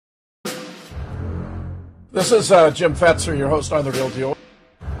This is Jim Fetzer, your host on The Real Deal.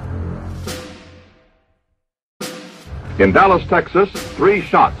 In Dallas, Texas, 3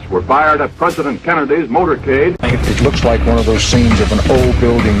 shots were fired at President Kennedy's motorcade. It looks like one of those scenes of an old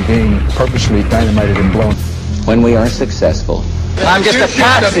building being purposely dynamited and blown. When we are successful, I'm just a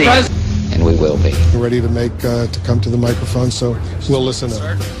patsy, and we will be. Ready to come to the microphone, so we'll listen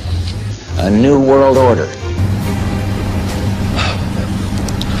up. A new world order.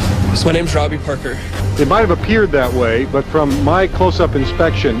 So my name's Robbie Parker. It might have appeared that way, but from my close-up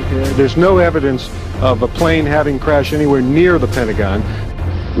inspection, there's no evidence of a plane having crashed anywhere near the Pentagon.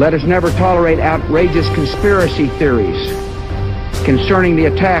 Let us never tolerate outrageous conspiracy theories concerning the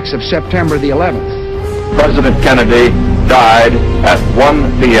attacks of September the 11th. President Kennedy died at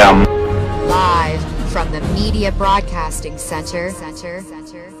 1 p.m. Live from the Media Broadcasting Center.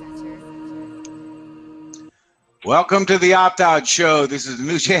 Welcome to the Opt-Out Show. This is the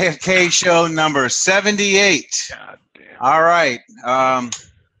new JFK show number 78. God damn. All right.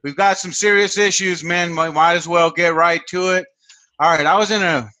 We've got some serious issues, man. Might as well get right to it. All right. I was in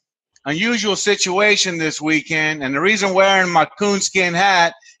an unusual situation this weekend, and the reason I'm wearing my coonskin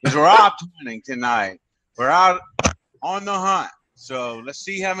hat is we're opt hunting tonight. We're out on the hunt. So let's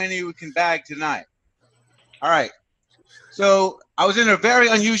see how many we can bag tonight. All right. So I was in a very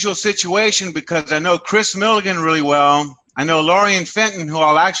unusual situation because I know Chris Milligan really well. I know Lorian Fenton, who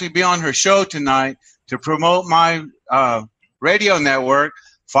I'll actually be on her show tonight to promote my radio network,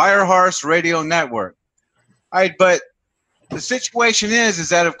 Firehorse Radio Network. All right, but the situation is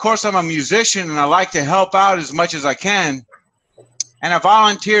that, of course, I'm a musician and I like to help out as much as I can. And I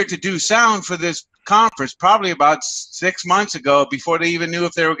volunteered to do sound for this conference probably about 6 months ago before they even knew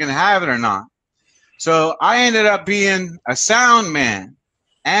if they were going to have it or not. So I ended up being a sound man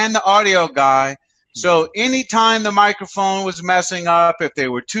and the audio guy. So anytime the microphone was messing up, if they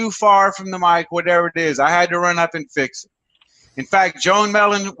were too far from the mic, whatever it is, I had to run up and fix it. In fact, Joan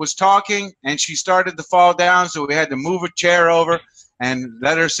Mellon was talking and she started to fall down, so we had to move a chair over and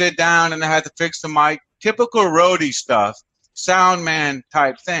let her sit down, and I had to fix the mic. Typical roadie stuff, sound man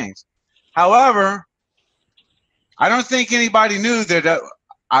type things. However, I don't think anybody knew that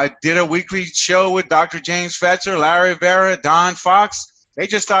I did a weekly show with Dr. James Fetzer, Larry Vera, Don Fox. They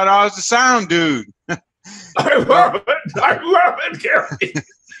just thought I was the sound dude. I love it, Gary.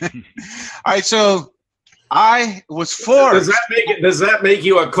 All right, so I was forced. Does that make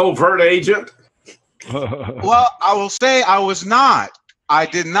you a covert agent? Well, I will say I was not. I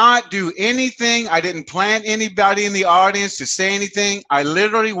did not do anything. I didn't plant anybody in the audience to say anything. I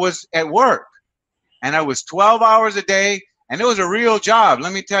literally was at work, and I was 12 hours a day. And it was a real job.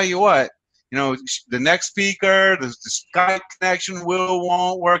 Let me tell you what, you know, the next speaker, the Skype connection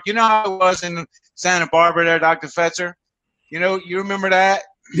won't work. You know how it was in Santa Barbara there, Dr. Fetzer? You know, you remember that?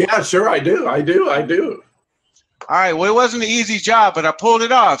 Yeah, sure, I do. I do. All right, well, it wasn't an easy job, but I pulled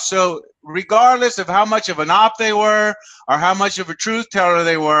it off. So regardless of how much of an op they were or how much of a truth teller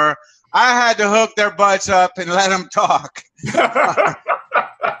they were, I had to hook their butts up and let them talk.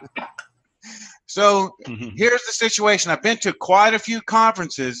 So here's the situation. I've been to quite a few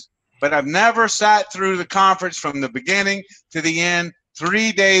conferences, but I've never sat through the conference from the beginning to the end,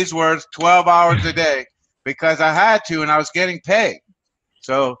 3 days worth, 12 hours a day, because I had to and I was getting paid.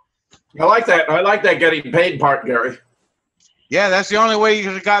 So I like that. I like that getting paid part, Gary. Yeah, that's the only way you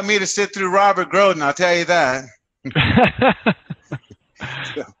could have got me to sit through Robert Groden, I'll tell you that.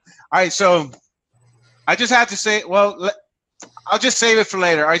 All right, so I just have to say, well, I'll just save it for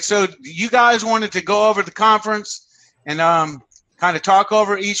later. All right, so you guys wanted to go over the conference and kind of talk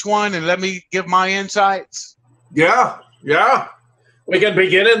over each one and let me give my insights? Yeah. We can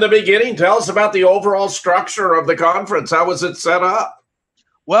begin in the beginning. Tell us about the overall structure of the conference. How was it set up?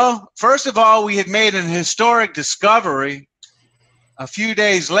 Well, first of all, we had made an historic discovery a few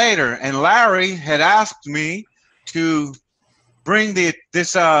days later, and Larry had asked me to bring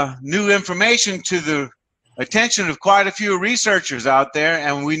this new information to the attention of quite a few researchers out there,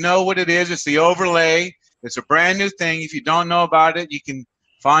 and we know what it is. It's the overlay. It's a brand new thing. If you don't know about it, you can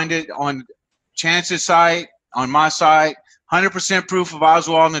find it on Chance's site, on my site, 100% proof of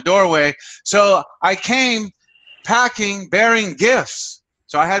Oswald in the doorway. So I came packing, bearing gifts.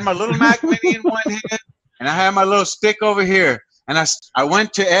 So I had my little Mac Mini in one hand, and I had my little stick over here. And I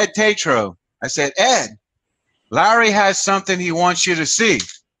went to Ed Tatro. I said, Ed, Larry has something he wants you to see.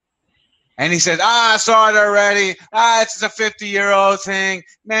 And he said, I saw it already. It's a 50-year-old thing.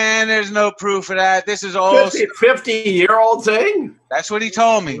 Man, there's no proof of that. This is old. 50-year-old thing? That's what he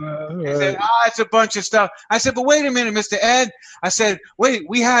told me. He said, it's a bunch of stuff. I said, but wait a minute, Mr. Ed. I said, wait,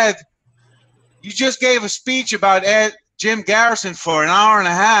 you just gave a speech about Jim Garrison for an hour and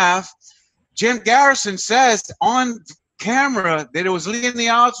a half. Jim Garrison says on camera that it was Lee in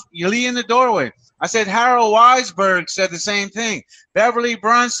the doorway. I said Harold Weisberg said the same thing. Beverly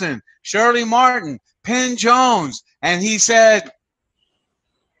Brunson, Shirley Martin, Penn Jones, and he said,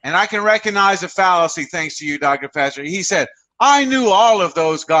 and I can recognize the fallacy thanks to you, Dr. Fetzer. He said, I knew all of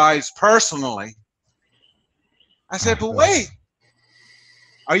those guys personally. I said, but wait,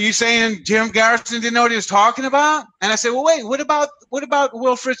 are you saying Jim Garrison didn't know what he was talking about? And I said, well, wait, what about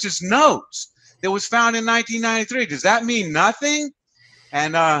Will Fritz's notes that was found in 1993? Does that mean nothing?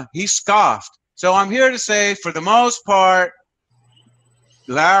 And he scoffed. So I'm here to say, for the most part,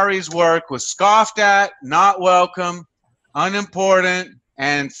 Larry's work was scoffed at, not welcome, unimportant,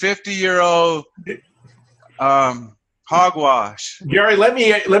 and 50-year-old hogwash. Gary, let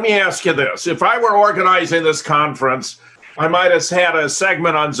me ask you this. If I were organizing this conference, I might have had a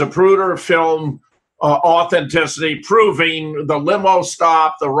segment on Zapruder film authenticity, proving the limo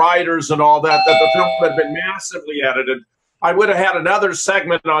stop, the riders and all that the film had been massively edited. I would have had another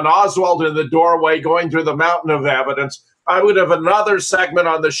segment on Oswald in the doorway going through the mountain of evidence. I would have another segment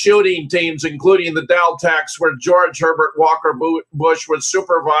on the shooting teams, including the Deltex, where George Herbert Walker Bush was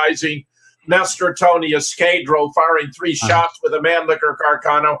supervising Nestor Tony Escadro, firing 3 shots with a Mannlicher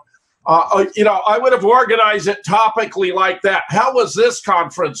Carcano. I would have organized it topically like that. How was this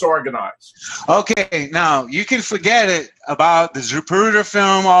conference organized? Okay, now you can forget it about the Zapruder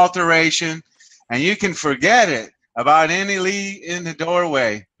film alteration, and you can forget it about any Lee in the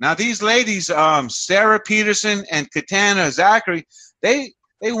doorway. Now these ladies, Sarah Peterson and Katana Zachary, they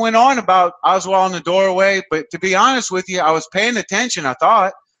went on about Oswald in the doorway, but to be honest with you, I was paying attention, I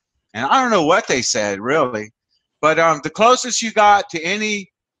thought, and I don't know what they said really, but the closest you got to any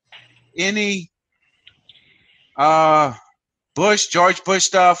George Bush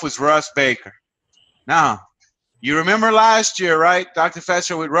stuff was Russ Baker. Now, you remember last year, right, Dr.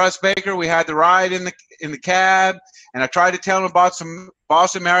 Fetzer, with Russ Baker, we had the ride in the cab, and I tried to tell him about some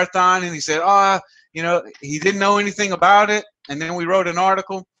Boston Marathon, and he said, he didn't know anything about it, and then we wrote an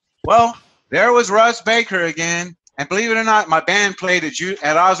article. Well, there was Russ Baker again, and believe it or not, my band played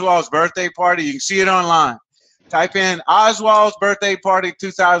at Oswald's birthday party. You can see it online. Type in Oswald's birthday party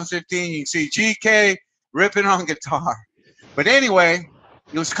 2015. You can see GK ripping on guitar. But anyway,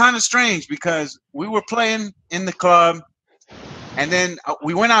 it was kind of strange because we were playing in the club, and then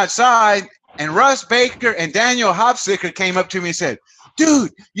we went outside, and Russ Baker and Daniel Hopsicker came up to me and said,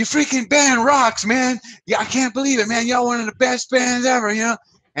 dude, your freaking band rocks, man. Yeah, I can't believe it, man. Y'all one of the best bands ever, And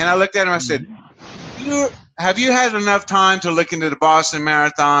I looked at him, I said, have you had enough time to look into the Boston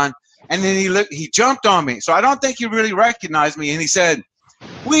Marathon? And then he jumped on me. So I don't think he really recognized me. And he said,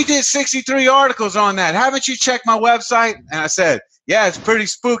 we did 63 articles on that. Haven't you checked my website? And I said, yeah, it's pretty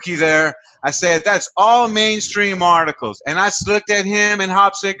spooky there. I said, that's all mainstream articles. And I looked at him and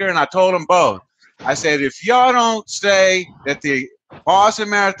Hopsicker, and I told them both. I said, if y'all don't say that the Boston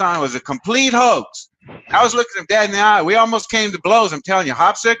Marathon was a complete hoax, I was looking him dead in the eye. We almost came to blows. I'm telling you,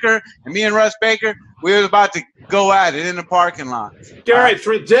 Hopsicker and me and Russ Baker, we were about to go at it in the parking lot. Gary, it's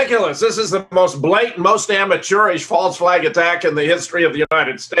ridiculous. This is the most blatant, most amateurish false flag attack in the history of the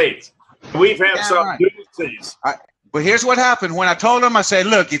United States. We've had some doozies. But here's what happened. When I told him, I said,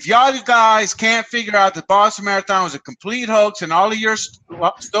 look, if y'all guys can't figure out the Boston Marathon was a complete hoax and all of your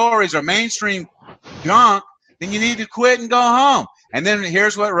stories are mainstream junk, then you need to quit and go home. And then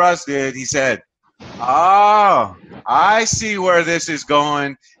here's what Russ did. He said, oh, I see where this is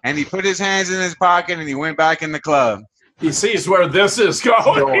going. And he put his hands in his pocket and he went back in the club. He sees where this is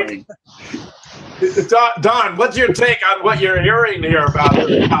going. Don, what's your take on what you're hearing here about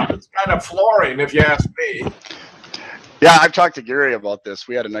this? It's kind of flooring, if you ask me. Yeah, I've talked to Gary about this.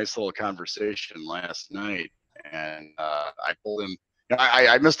 We had a nice little conversation last night, and I told him,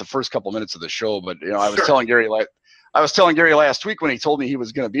 I missed the first couple minutes of the show, but I was telling Gary last week when he told me he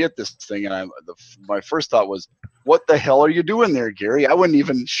was going to be at this thing, and my first thought was, what the hell are you doing there, Gary? I wouldn't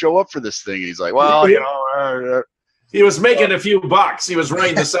even show up for this thing. And he's like, well, he was making a few bucks. He was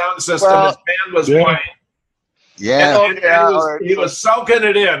running the sound system. His band was playing. Yeah. He was soaking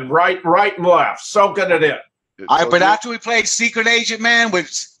it in, right and left, soaking it in. All right, but after we played Secret Agent Man with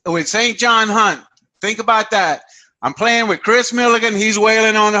St. John Hunt, think about that. I'm playing with Chris Milligan. He's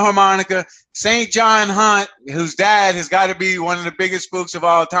wailing on the harmonica. St. John Hunt, whose dad has got to be one of the biggest spooks of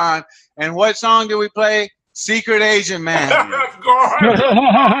all time. And what song did we play? Secret Agent Man. Of course.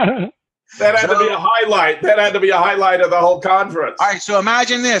 That had to be a highlight. That had to be a highlight of the whole conference. All right, so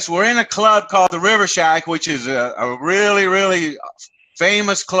imagine this. We're in a club called the River Shack, which is a really, really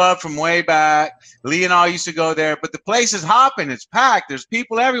famous club from way back. Lee and I used to go there, but the place is hopping. It's packed. There's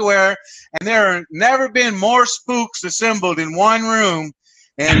people everywhere, and there have never been more spooks assembled in one room.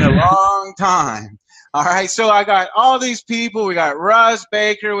 in a long time. All right, so I got all these people. We got Russ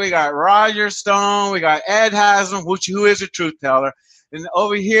Baker, we got Roger Stone, we got Ed Haslam, who is a truth teller. And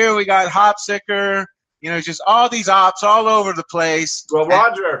over here we got Hopsicker, just all these ops all over the place. Well,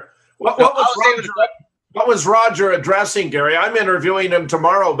 Roger, what was Roger addressing, Gary? I'm interviewing him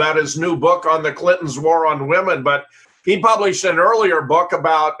tomorrow about his new book on the Clintons' war on women, but he published an earlier book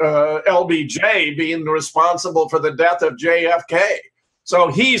about LBJ being responsible for the death of JFK. So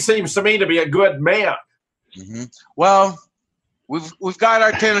he seems to me to be a good man. Mm-hmm. Well, we've got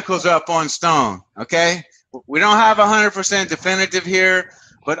our tentacles up on Stone, okay? We don't have 100% definitive here,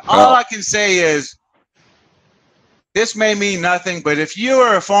 but all I can say is this may mean nothing, but if you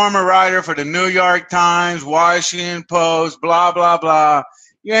are a former writer for the New York Times, Washington Post, blah, blah, blah,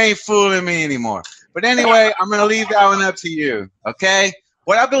 you ain't fooling me anymore. But anyway, I'm going to leave that one up to you, okay?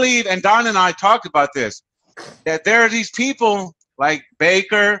 What I believe, and Don and I talked about this, that there are these people like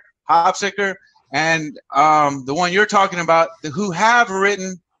Baker, Hopsicker, and the one you're talking about who have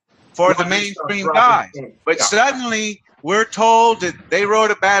written for the mainstream guys. But suddenly we're told that they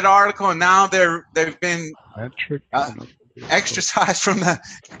wrote a bad article and now they've been extracted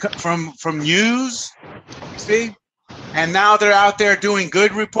from news, see? And now they're out there doing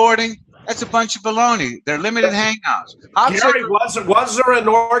good reporting. That's a bunch of baloney. They're limited hangouts. Gary, was there an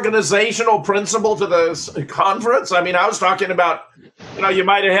organizational principle to this conference? I mean, I was talking about, you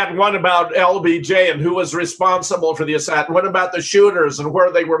might have had one about LBJ and who was responsible for the assassination. What about the shooters and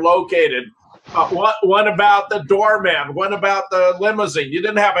where they were located? What about the doorman? What about the limousine? You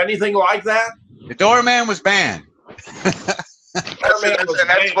didn't have anything like that? The doorman was banned.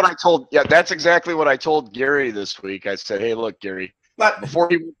 That's what I told. Yeah, that's exactly what I told Gary this week. I said, "Hey, look, Gary." Before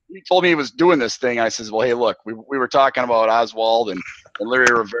he told me he was doing this thing, I says, "Well, hey, look, we were talking about Oswald and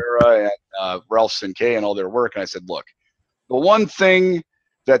Larry Rivera and Ralph Sinkay and all their work." And I said, "Look, the one thing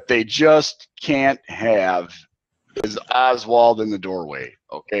that they just can't have is Oswald in the doorway.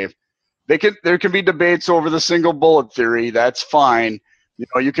 Okay, there can be debates over the single bullet theory. That's fine.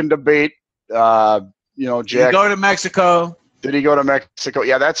 You can debate. Jack, did he go to Mexico? Did he go to Mexico?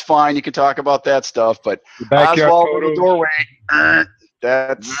 Yeah, that's fine. You can talk about that stuff, but Oswald in the doorway,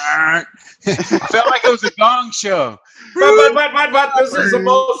 that's... I felt like it was a gong show. But this is the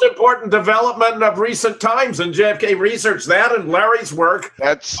most important development of recent times, and JFK researched that and Larry's work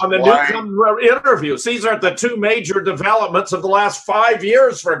on the Newcomb interviews. These are the two major developments of the last 5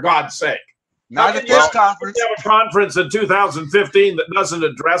 years, for God's sake. Not at this conference. We have a conference in 2015 that doesn't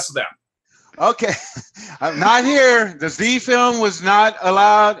address them. Okay, I'm not here. The Z film was not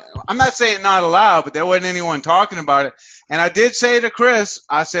allowed. I'm not saying not allowed, but there wasn't anyone talking about it. And I did say to Chris,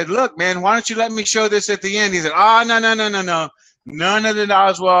 I said, "Look, man, why don't you let me show this at the end?" He said, "Oh, no, none of the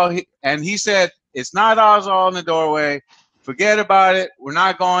Oswald." And he said, "It's not Oswald in the doorway. Forget about it. We're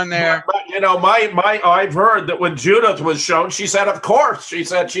not going there." But I've heard that when Judith was shown, she said, "Of course." She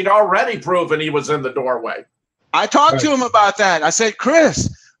said she'd already proven he was in the doorway. I talked to him about that. I said, "Chris,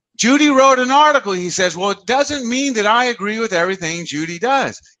 Judy wrote an article." He says, "Well, it doesn't mean that I agree with everything Judy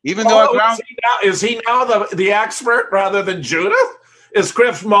does, even though is he now the expert rather than Judith? Is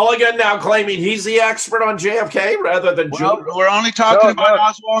Chris Mulligan now claiming he's the expert on JFK rather than Judith? We're only talking about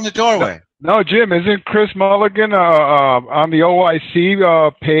Oswald in the doorway." No, Jim, isn't Chris Mulligan on the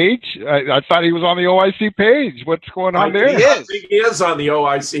OIC page? I thought he was on the OIC page. What's going on there? I think he is on the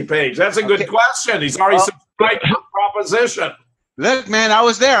OIC page. That's a good question. He's already subscribed to the proposition. Look, man, I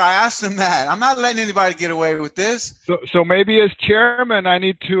was there. I asked him that. I'm not letting anybody get away with this. So maybe as chairman, I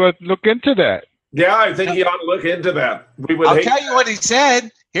need to look into that. Yeah, I think he ought to look into that. I'll tell you what he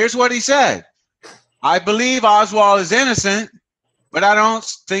said. Here's what he said. "I believe Oswald is innocent, but I don't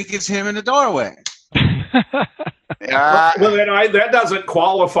think it's him in the doorway." Well, then that doesn't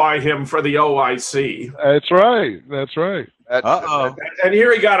qualify him for the OIC. That's right. That's right. And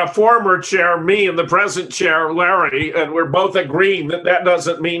here he got a former chair, me, and the present chair, Larry, and we're both agreeing that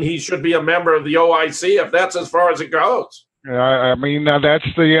doesn't mean he should be a member of the OIC if that's as far as it goes. I mean, that's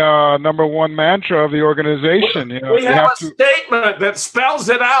the number one mantra of the organization. We have a statement that spells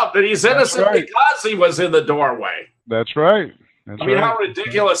it out that he's innocent because he was in the doorway. That's right. I mean, how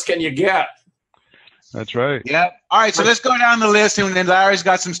ridiculous can you get? That's right. Yeah. All right, so let's go down the list, and then Larry's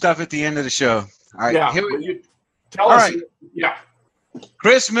got some stuff at the end of the show. All right. Yeah. Tell us. Yeah.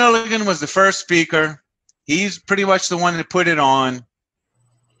 Chris Milligan was the first speaker. He's pretty much the one that put it on.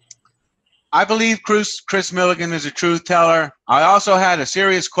 I believe Chris Milligan is a truth teller. I also had a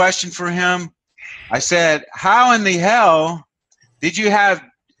serious question for him. I said, "How in the hell did you have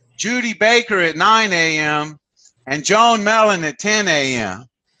Judy Baker at 9 a.m. and Joan Mellon at 10 a.m.?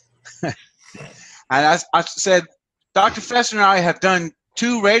 And I said, "Dr. Fester and I have done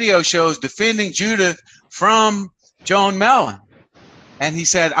 2 radio shows defending Judith from Joan Mellon. And he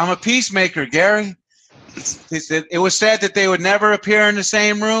said, I'm a peacemaker, Gary. He said, it was said that they would never appear in the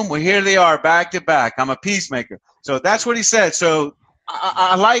same room. Well, here they are, back to back. I'm a peacemaker. So that's what he said. So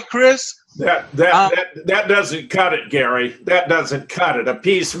I like Chris. That doesn't cut it, Gary. That doesn't cut it. A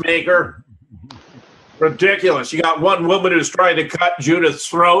peacemaker. Ridiculous. You got one woman who's trying to cut Judith's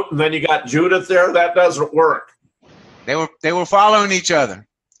throat, and then you got Judith there. That doesn't work. They were following each other.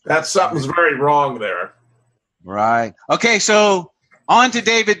 Something's very wrong there. Right. Okay, so on to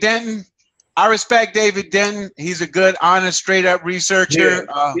David Denton. I respect David Denton. He's a good, honest, straight-up researcher.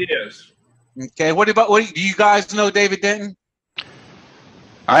 He is. Okay, what do you guys know David Denton?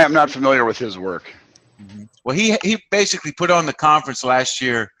 I am not familiar with his work. Mm-hmm. Well, he basically put on the conference last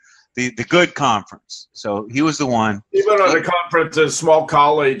year, the good conference. So he was the one. He went on a conference at a small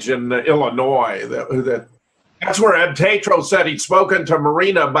college in Illinois. That's where Ed Tatro said he'd spoken to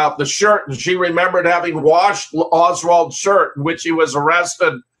Marina about the shirt, and she remembered having washed Oswald's shirt, in which he was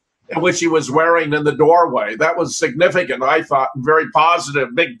arrested and which he was wearing in the doorway. That was significant, I thought, and very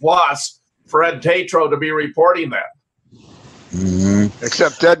positive, big plus for Ed Tatro to be reporting that. Mm-hmm.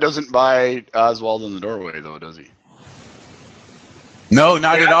 Except Ed doesn't buy Oswald in the doorway, though, does he? No,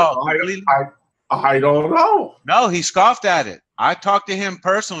 not at all. I don't know. No, he scoffed at it. I talked to him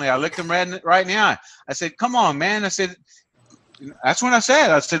personally. I looked him right in the eye. I said, come on, man. I said, that's what I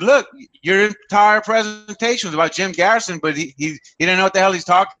said. I said, look, your entire presentation was about Jim Garrison, but he didn't know what the hell he's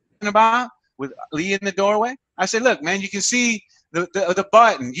talking about with Lee in the doorway. I said, look, man, you can see the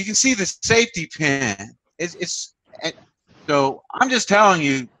button. You can see the safety pin. So I'm just telling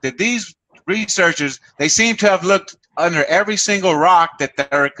you that these researchers, they seem to have looked under every single rock that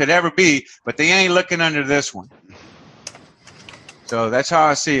there could ever be, but they ain't looking under this one. So that's how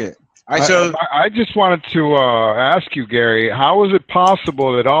I see it. I just wanted to ask you, Gary, how is it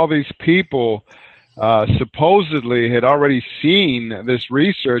possible that all these people supposedly had already seen this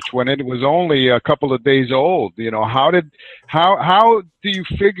research when it was only a couple of days old? You know, how do you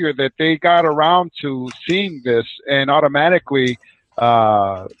figure that they got around to seeing this and automatically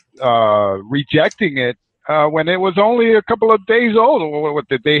rejecting it when it was only a couple of days old? What,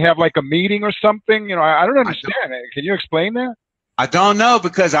 did they have like a meeting or something? You know, I don't understand. Can you explain that? I don't know,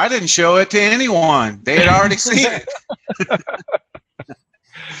 because I didn't show it to anyone. They had already seen it.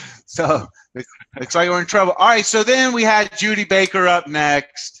 So looks like we're in trouble. All right, so then we had Judy Baker up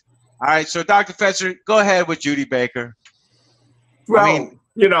next. All right, so Dr. Fetzer, go ahead with Judy Baker. Well,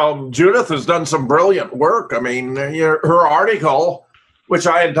 you know, Judith has done some brilliant work. I mean, her article, which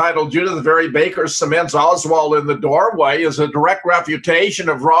I entitled Judith Very Baker Cements Oswald in the Doorway, is a direct refutation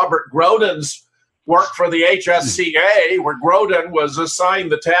of Robert Grodin's work for the HSCA, where Grodin was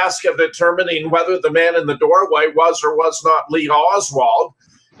assigned the task of determining whether the man in the doorway was or was not Lee Oswald.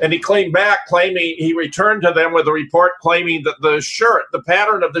 And he claimed back, claiming he returned to them with a report claiming that the shirt, the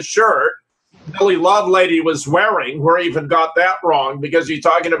pattern of the shirt Billy Lovelady was wearing, where he even got that wrong, because he's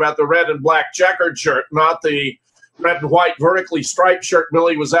talking about the red and black checkered shirt, not the red and white vertically striped shirt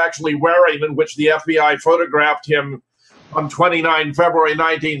Billy was actually wearing, in which the FBI photographed him on 29 February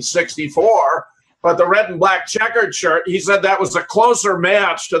 1964. But the red and black checkered shirt, he said that was a closer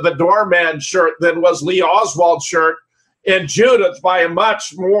match to the doorman shirt than was Lee Oswald's shirt. And Judith, by a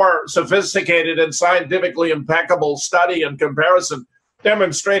much more sophisticated and scientifically impeccable study and comparison,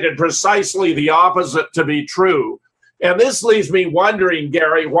 demonstrated precisely the opposite to be true. And this leaves me wondering,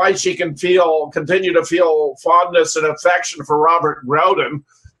 Gary, why she can continue to feel fondness and affection for Robert Grodin,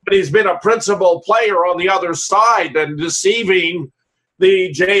 but he's been a principal player on the other side and deceiving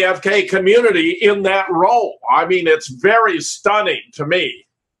the JFK community in that role. I mean, it's very stunning to me.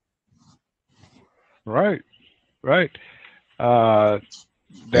 Right.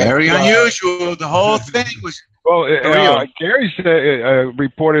 Very unusual. The whole thing was. Well, Gary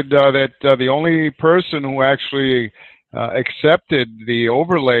reported that the only person who actually accepted the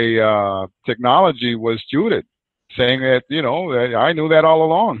overlay technology was Judith, saying that, you know, I knew that all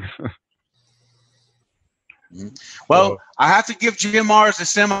along. Well, I have to give Jim Mars a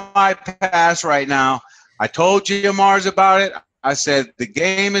semi-pass right now. I told Jim Mars about it. I said, the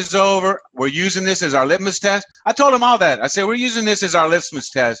game is over. We're using this as our litmus test. I told him all that. I said, we're using this as our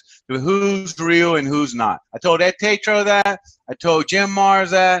litmus test to who's real and who's not. I told Ed Tatro that. I told Jim Mars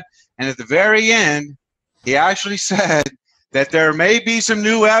that. And at the very end, he actually said that there may be some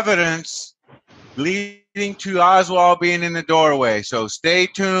new evidence leading to Oswald being in the doorway. So stay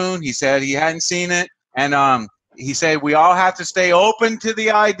tuned. He said he hadn't seen it. And he said we all have to stay open to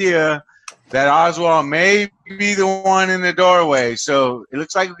the idea that Oswald may be the one in the doorway. So it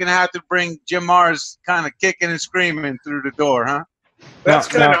looks like we're going to have to bring Jim Mars kind of kicking and screaming through the door, huh? That's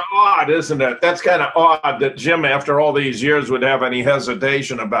kind of odd, isn't it? That's kind of odd that Jim, after all these years, would have any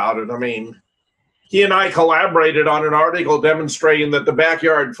hesitation about it. I mean, he and I collaborated on an article demonstrating that the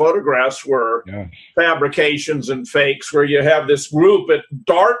backyard photographs were fabrications and fakes, where you have this group at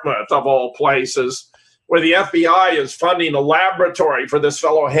Dartmouth, of all places, where the FBI is funding a laboratory for this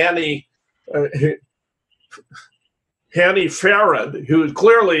fellow Hanny Farad, who's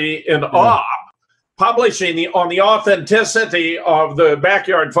clearly in awe, publishing on the authenticity of the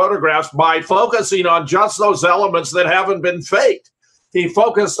backyard photographs by focusing on just those elements that haven't been faked. He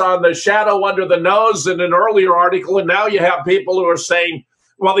focused on the shadow under the nose in an earlier article, and now you have people who are saying,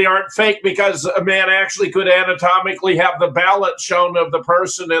 well, they aren't fake because a man actually could anatomically have the balance shown of the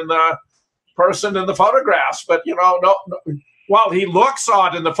person in the photographs. But, you know, no, while he looks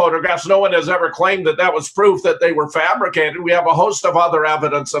odd in the photographs, no one has ever claimed that that was proof that they were fabricated. We have a host of other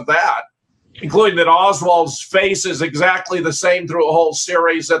evidence of that, including that Oswald's face is exactly the same through a whole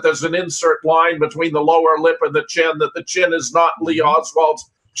series, that there's an insert line between the lower lip and the chin, that the chin is not Lee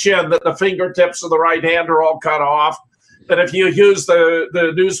Oswald's chin, that the fingertips of the right hand are all cut off, that if you use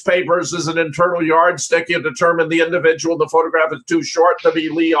the newspapers as an internal yardstick, you determine the individual in the photograph is too short to be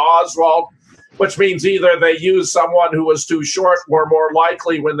Lee Oswald, which means either they used someone who was too short, or more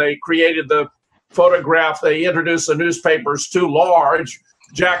likely when they created the photograph, they introduced the newspapers too large.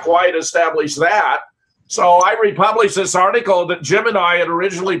 Jack White established that. So I republished this article that Jim and I had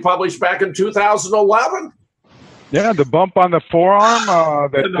originally published back in 2011. Yeah, the bump on the forearm.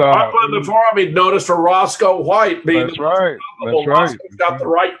 The bump on the forearm he'd noticed for Roscoe White. Being that's right. That's right. Roscoe's got the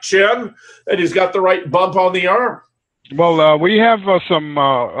right chin, and he's got the right bump on the arm. Well, we have some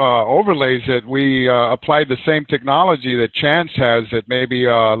overlays that we applied the same technology that Chance has that maybe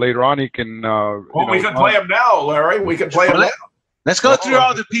later on he can... we can play them now, Larry. We can play them now. Let's go through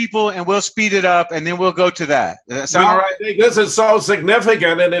all the people, and we'll speed it up, and then we'll go to that. Does that sound all right? I think this is so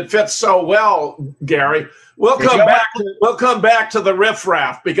significant, and it fits so well, Gary. We'll come back to the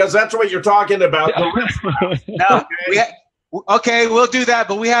riffraff, because that's what you're talking about. The riffraff. No, okay, we'll do that,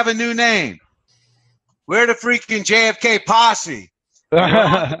 but we have a new name. We're the freaking JFK posse.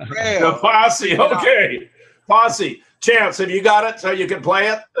 The posse, okay. Posse. Chance, have you got it so you can play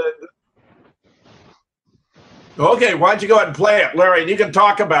it? Okay, why don't you go ahead and play it, Larry, and you can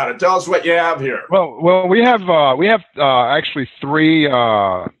talk about it. Tell us what you have here. Well, we have actually three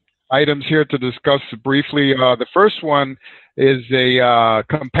items here to discuss briefly. The first one is a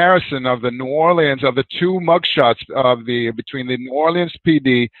comparison of the New Orleans, of the two mugshots between the New Orleans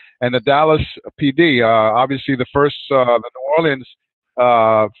PD and the Dallas PD. Obviously, the first, the New Orleans,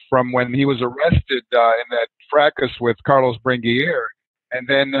 from when he was arrested in that fracas with Carlos Bringuier, and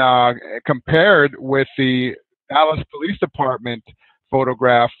then compared with the Dallas Police Department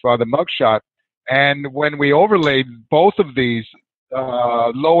photograph, the mugshot. And when we overlaid both of these,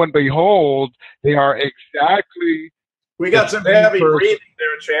 lo and behold, they are exactly... We got some heavy breathing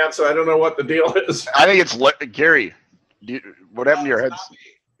there, Chance, so I don't know what the deal is. I think it's Gary. What happened to your head?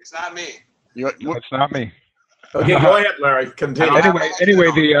 It's not me. It's not me. Okay, go ahead, Larry. Continue.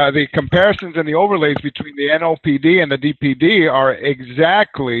 Anyway, the comparisons and the overlays between the NOPD and the DPD are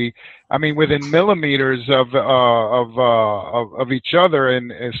exactly, I mean, within millimeters of each other,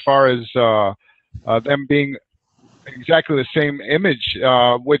 and as far as them being exactly the same image,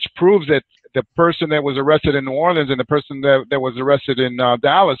 which proves that the person that was arrested in New Orleans and the person that was arrested in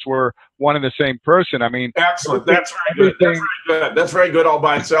Dallas were one and the same person. I mean, excellent. That's very good. That's very good. That's very good all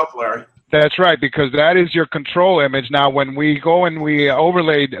by itself, Larry. That's right, because that is your control image. Now, when we go and we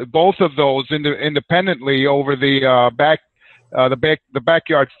overlaid both of those independently over the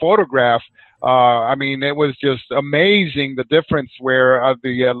backyard photograph, I mean, it was just amazing the difference where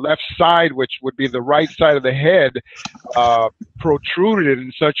the left side, which would be the right side of the head, protruded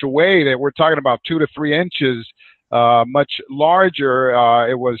in such a way that we're talking about 2 to 3 inches much larger.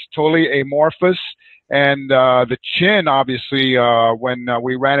 It was totally amorphous. And the chin, obviously, when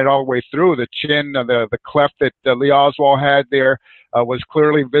we ran it all the way through, the chin, the cleft that Lee Oswald had there was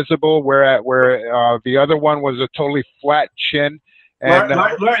clearly visible, where the other one was a totally flat chin. And,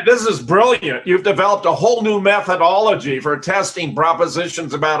 Larry, this is brilliant. You've developed a whole new methodology for testing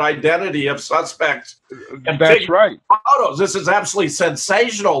propositions about identity of suspects. That's right. Photos. This is absolutely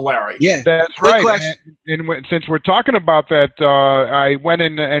sensational, Larry. Yeah, that's right. And since we're talking about that, I went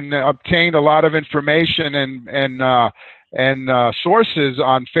in and obtained a lot of information and sources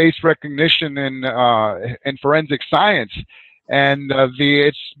on face recognition and forensic science. And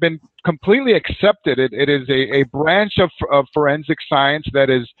it's been completely accepted. It is a branch of forensic science that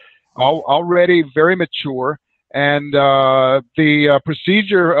is already very mature, And the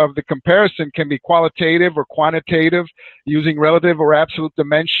procedure of the comparison can be qualitative or quantitative, using relative or absolute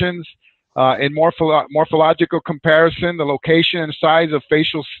dimensions. In morphological comparison, the location and size of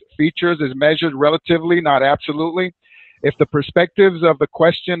facial features is measured relatively, not absolutely. If the perspectives of the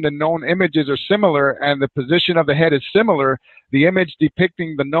questioned and known images are similar and the position of the head is similar, the image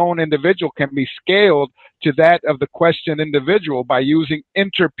depicting the known individual can be scaled to that of the questioned individual by using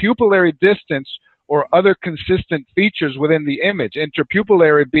interpupillary distance or other consistent features within the image,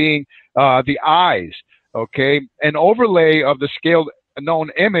 interpupillary being the eyes, okay? An overlay of the scaled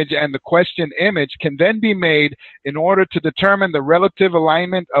known image and the questioned image can then be made in order to determine the relative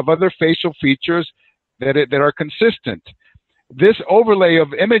alignment of other facial features that are consistent. This overlay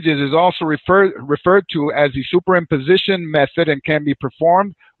of images is also referred to as the superimposition method and can be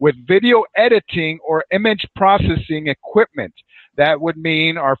performed with video editing or image processing equipment. That would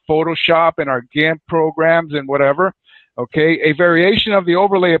mean our Photoshop and our GIMP programs and whatever. Okay, a variation of the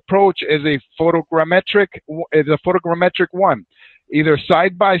overlay approach is a photogrammetric one, either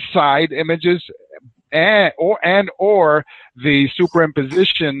side-by-side images or the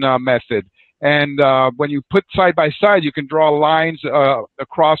superimposition method. And when you put side by side, you can draw lines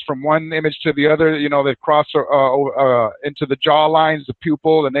across from one image to the other, you know, that cross into the jaw lines, the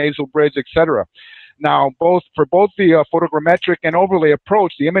pupil, the nasal bridge, etc. Now, for both the photogrammetric and overlay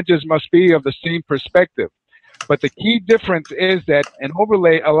approach, the images must be of the same perspective. But the key difference is that an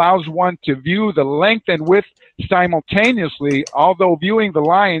overlay allows one to view the length and width simultaneously, although viewing the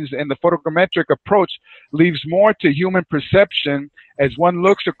lines in the photogrammetric approach leaves more to human perception as one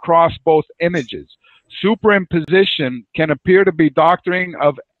looks across both images. Superimposition can appear to be doctoring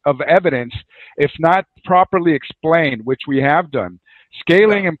of evidence if not properly explained, which we have done.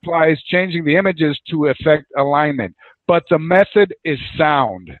 Scaling implies changing the images to affect alignment, but the method is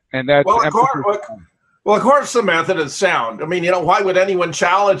sound, and that's Well, of course the method is sound. I mean, you know, why would anyone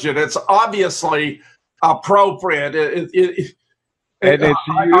challenge it? It's obviously appropriate.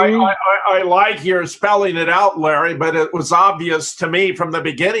 I like your spelling it out, Larry, but it was obvious to me from the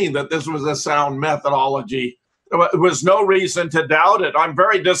beginning that this was a sound methodology. There was no reason to doubt it. I'm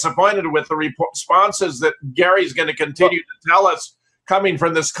very disappointed with the responses that Gary's going to continue to tell us coming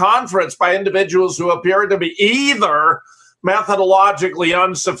from this conference by individuals who appear to be either methodologically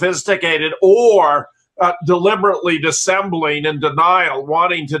unsophisticated or deliberately dissembling in denial,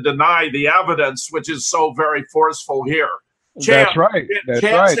 wanting to deny the evidence, which is so very forceful here. That's right.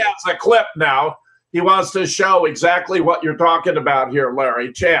 Chance has a clip now. He wants to show exactly what you're talking about here,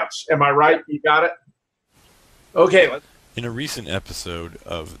 Larry. Chance, am I right? You got it? Okay. In a recent episode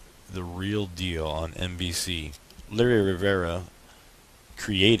of The Real Deal on NBC, Larry Rivera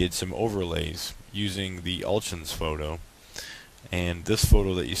created some overlays using the Ulchin's photo. And this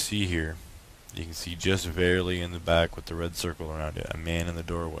photo that you see here, you can see just barely in the back with the red circle around it, a man in the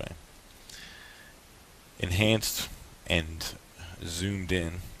doorway. Enhanced and zoomed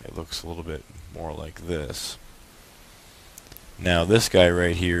in, it looks a little bit more like this. Now this guy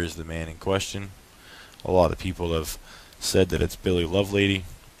right here is the man in question. A lot of people have said that it's Billy Lovelady,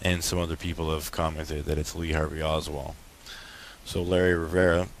 and some other people have commented that it's Lee Harvey Oswald. So Larry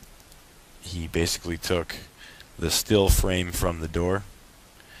Rivera, he basically took the still frame from the door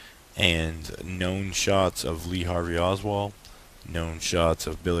and known shots of Lee Harvey Oswald, known shots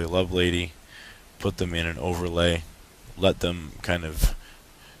of Billy Lovelady, put them in an overlay, let them kind of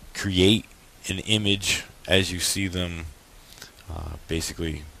create an image as you see them,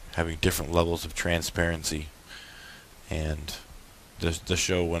 basically having different levels of transparency. And the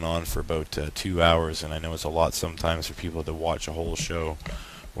show went on for about 2 hours, and I know it's a lot sometimes for people to watch a whole show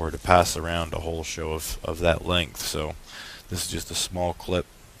or to pass around a whole show of that length. So this is just a small clip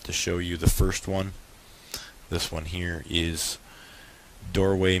to show you the first one. This one here is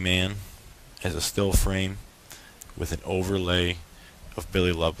Doorway Man as a still frame with an overlay of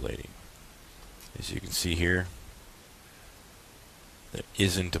Billy Lovelady. As you can see here, there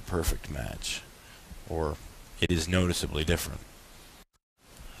isn't a perfect match, or it is noticeably different.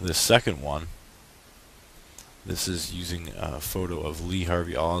 The second one, this is using a photo of Lee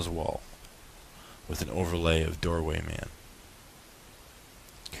Harvey Oswald with an overlay of Doorway Man,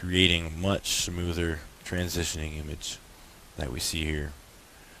 creating a much smoother transitioning image that we see here.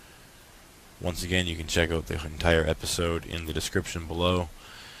 Once again, you can check out the entire episode in the description below.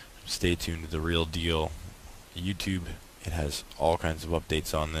 Stay tuned to The Real Deal YouTube. It has all kinds of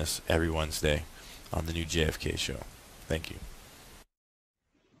updates on this every Wednesday on the new JFK show. Thank you.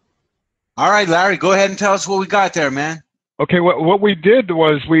 All right, Larry, go ahead and tell us what we got there, man. Okay, what we did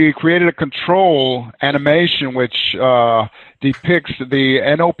was we created a control animation which depicts the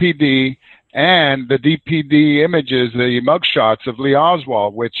NOPD and the DPD images, the mugshots of Lee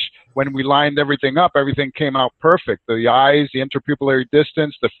Oswald, which when we lined everything up, everything came out perfect. The eyes, the interpupillary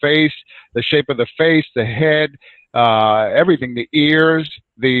distance, the face, the shape of the face, the head, everything, the ears,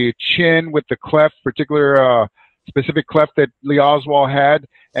 the chin with the cleft, particular specific cleft that Lee Oswald had.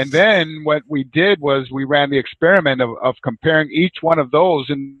 And then what we did was we ran the experiment of comparing each one of those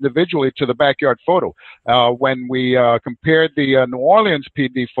individually to the backyard photo. When we compared the New Orleans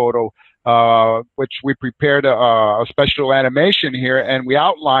PD photo, which we prepared a special animation here, and we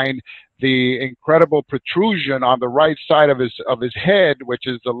outlined the incredible protrusion on the right side of his head, which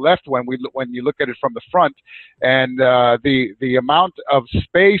is the left one when you look at it from the front, and the amount of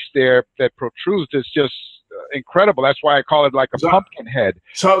space there that protrudes is just incredible. That's why I call it like a pumpkin head.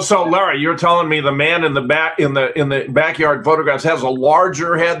 So Larry, you're telling me the man in the backyard photographs has a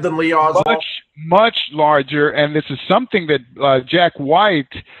larger head than Lee Oswald? Much larger, and this is something that Jack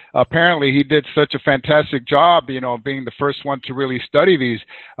White, apparently he did such a fantastic job, being the first one to really study these.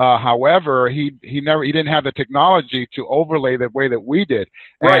 However, he didn't have the technology to overlay the way that we did.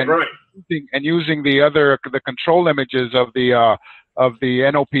 Right. And using the control images of the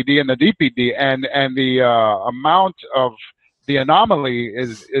NOPD and the DPD, and the amount of the anomaly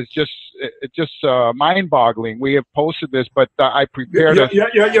is just mind-boggling. We have posted this, but I prepared.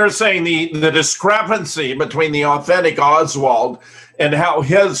 You're saying the discrepancy between the authentic Oswald and how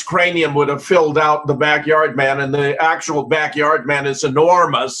his cranium would have filled out the backyard man, and the actual backyard man is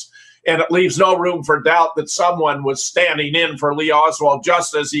enormous, and it leaves no room for doubt that someone was standing in for Lee Oswald,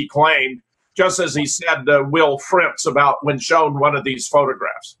 just as he claimed, just as he said to Will Fritz about when shown one of these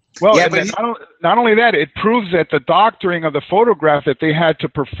photographs. Well, yeah, but not only that, it proves that the doctoring of the photograph that they had to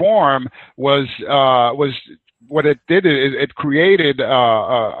perform was what it did. It created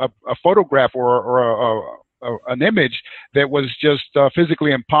a photograph or an image that was just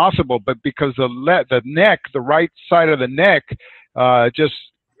physically impossible. But because the neck, the right side of the neck, just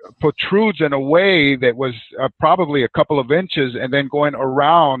protrudes in a way that was probably a couple of inches, and then going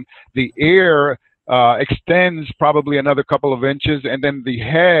around the ear extends probably another couple of inches, and then the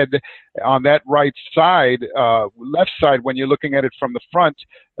head on that right side, left side, when you're looking at it from the front,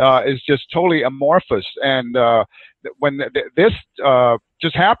 is just totally amorphous. And when this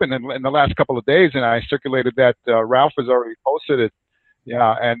just happened in the last couple of days, and I circulated that, Ralph has already posted it.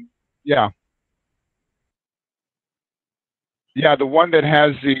 Yeah, the one that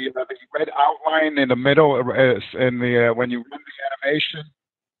has the red outline in the middle, when you run the animation,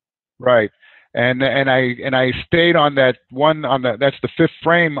 right? And I stayed on that one that's the fifth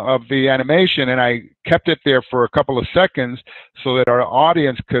frame of the animation, and I kept it there for a couple of seconds so that our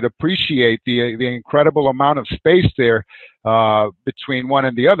audience could appreciate the incredible amount of space there between one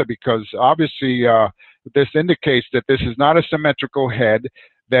and the other, because obviously this indicates that this is not a symmetrical head,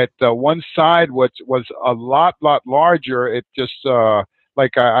 that one side was a lot larger. It just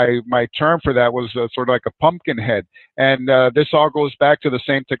like my term for that was sort of like a pumpkin head. And this all goes back to the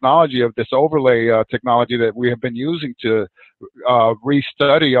same technology of this overlay technology that we have been using to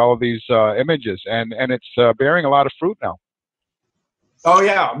restudy all of these images, and it's bearing a lot of fruit now. Oh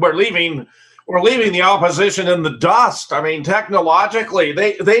yeah, we're leaving the opposition in the dust. I mean, technologically,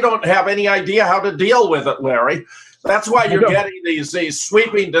 they don't have any idea how to deal with it, Larry. That's why you're getting these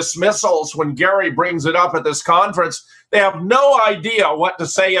sweeping dismissals when Gary brings it up at this conference. They have no idea what to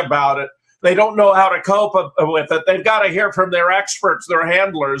say about it. They don't know how to cope with it. They've got to hear from their experts, their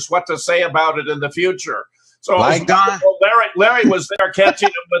handlers, what to say about it in the future. So like Don, Larry was there catching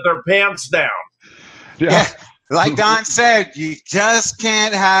them with their pants down. Yeah, like Don said, you just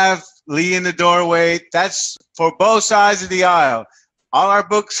can't have Lee in the doorway. That's for both sides of the aisle. All our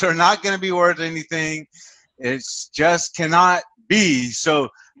books are not going to be worth anything. It's just cannot be. So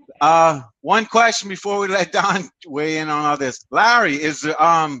one question before we let Don weigh in on all this. Larry, is the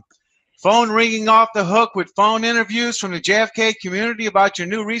phone ringing off the hook with phone interviews from the JFK community about your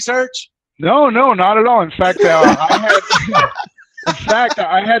new research? No, not at all. In fact,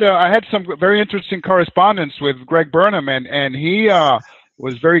 I had some very interesting correspondence with Greg Burnham, and he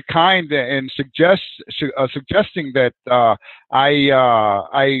was very kind in suggesting that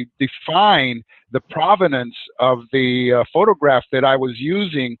I define the provenance of the photograph that I was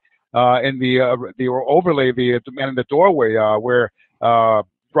using in the overlay, the Man in the Doorway, where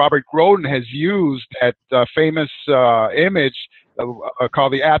Robert Groden has used that famous image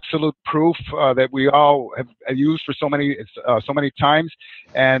called the absolute proof that we all have used for so many times.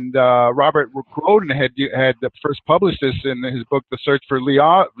 And Robert Groden had first published this in his book, The Search for Lee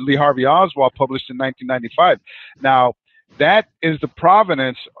Harvey Oswald, published in 1995. Now, that is the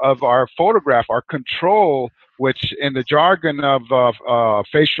provenance of our photograph. Our control which in the jargon of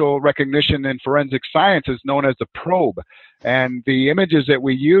facial recognition and forensic science is known as the probe. And the images that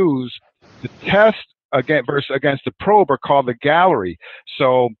we use to test against the probe are called the gallery.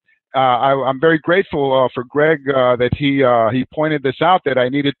 So I'm very grateful for Greg that he pointed this out, that I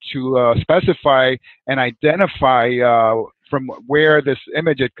needed to specify and identify from where this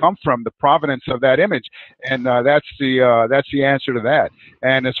image had come from, the provenance of that image, and that's the answer to that.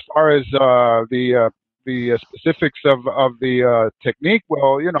 And as far as the specifics of the technique,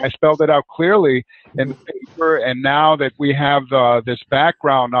 well, I spelled it out clearly in the paper, and now that we have this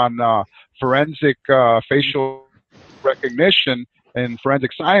background on forensic facial recognition and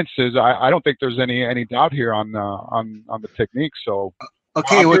forensic sciences, I don't think there's any doubt here on the technique. So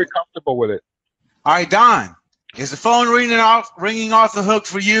okay, I'm very comfortable with it. All right, Don, is the phone ringing off the hook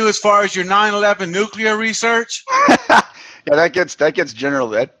for you as far as your 9/11 nuclear research? Yeah, that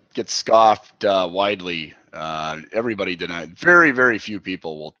gets scoffed widely. Everybody denied. Very, very few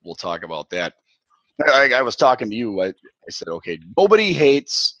people will talk about that. I was talking to you. I said, okay, nobody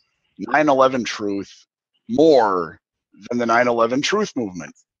hates 9/11 truth more than the 9/11 truth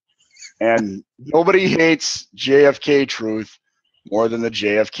movement, and nobody hates JFK truth more than the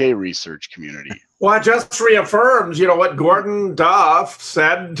JFK research community. Well, it just reaffirms, what Gordon Duff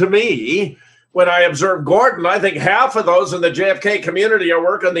said to me when I observed Gordon. I think half of those in the JFK community are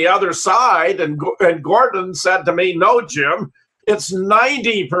working the other side, and Gordon said to me, "No, Jim, it's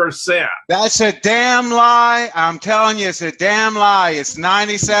 90%. That's a damn lie. I'm telling you, it's a damn lie. It's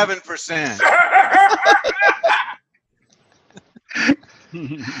 97%.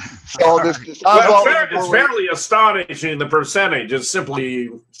 So it's fairly astonishing. The percentage is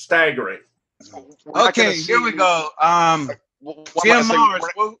simply staggering. Okay, here we go. Jim Mars,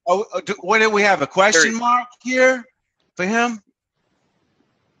 what did we have? A question mark here for him?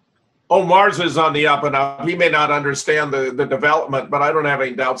 Oh, Mars is on the up and up. He may not understand the development, but I don't have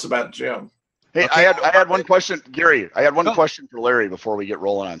any doubts about Jim. Hey, okay. I had one question, Gary. I had one question for Larry before we get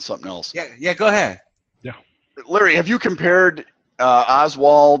rolling on something else. Yeah, go ahead. Yeah, Larry, have you compared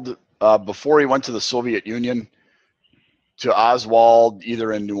Oswald before he went to the Soviet Union to Oswald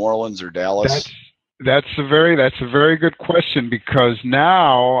either in New Orleans or Dallas? That's a very good question, because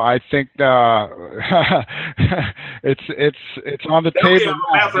now I think it's on the table.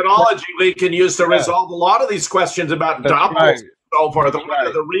 We have a methodology we can use to resolve a lot of these questions about doppels and so forth.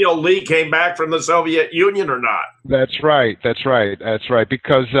 Whether the real Lee came back from the Soviet Union or not. That's right.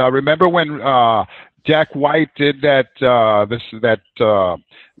 Because remember when Jack White did that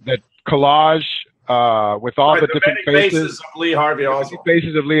collage with all the different faces of Lee Harvey Oswald.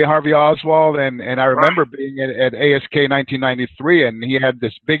 Faces of Lee Harvey Oswald, and I remember being at ASK 1993, and he had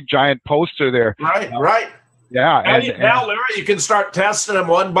this big giant poster there. Right. Yeah. And now, Larry, you can start testing them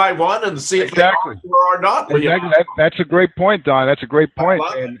one by one and see if they are or not. Exactly. That's a great point, Don. That's a great point.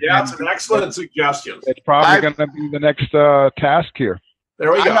 It's an excellent suggestion. It's probably going to be the next task here.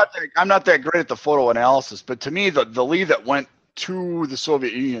 There we go. I'm not that great at the photo analysis, but to me, the Lee that went to the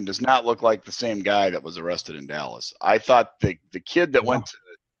Soviet Union does not look like the same guy that was arrested in Dallas. I thought the kid that went to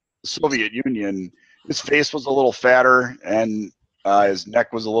the Soviet Union, his face was a little fatter and his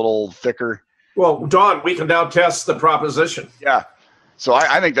neck was a little thicker. Well, Don, we can now test the proposition. Yeah. So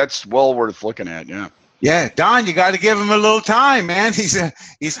I think that's well worth looking at. Yeah. Yeah, Don, you got to give him a little time, man. He's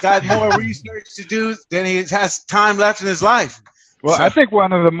got more research to do than he has time left in his life. Well, I think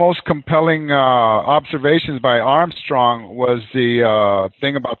one of the most compelling observations by Armstrong was the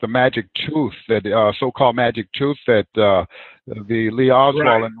thing about the magic tooth, that so-called magic tooth, that the Lee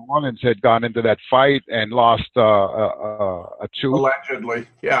Oswald in New Orleans had gone into that fight and lost a tooth. Allegedly,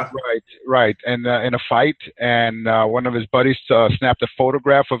 yeah. Right. And in a fight, and one of his buddies snapped a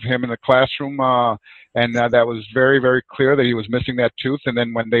photograph of him in the classroom, and that was very, very clear that he was missing that tooth. And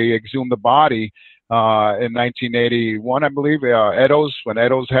then when they exhumed the body, in 1981, I believe, when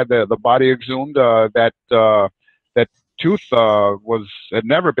Eddowes had the body exhumed, that tooth had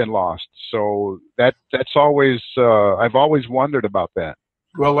never been lost. So that's always I've always wondered about that.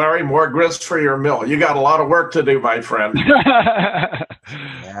 Well, Larry, more grist for your mill. You got a lot of work to do, my friend.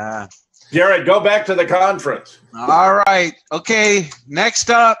 Yeah. Jared, go back to the conference. All right. Okay. Next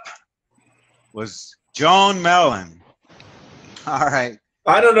up was Joan Mellon. All right.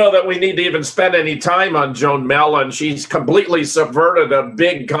 I don't know that we need to even spend any time on Joan Mellon. She's completely subverted a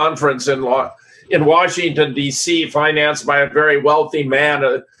big conference in Washington, D.C., financed by a very wealthy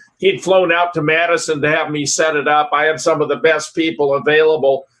man. He'd flown out to Madison to have me set it up. I had some of the best people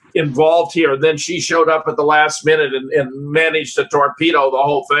available involved here. Then she showed up at the last minute and managed to torpedo the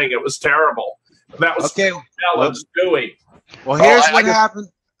whole thing. It was terrible. That was Mellon's doing. Well, here's what happened.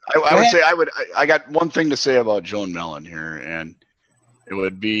 I would say I got one thing to say about Joan Mellon here, and it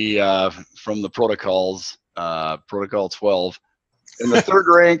would be from the protocols, Protocol 12. In the third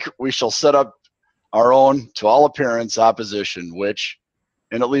rank, we shall set up our own, to all appearance, opposition, which,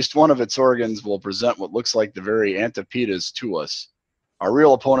 in at least one of its organs, will present what looks like the very antipodes to us. Our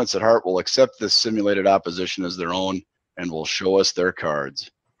real opponents at heart will accept this simulated opposition as their own and will show us their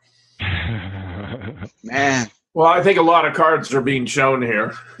cards. Man. Well, I think a lot of cards are being shown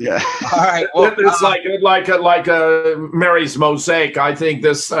here. Yeah. All right. Well, it's like Mary's mosaic. I think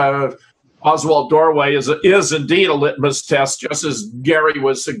this Oswald Doorway is indeed a litmus test, just as Gary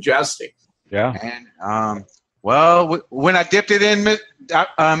was suggesting. Yeah. And well, when I dipped it in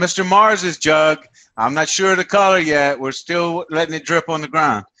Mr. Mars's jug, I'm not sure of the color yet. We're still letting it drip on the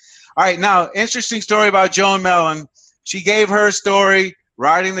ground. All right. Now, interesting story about Joan Mellon. She gave her story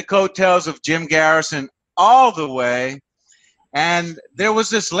riding the coattails of Jim Garrison all the way, and there was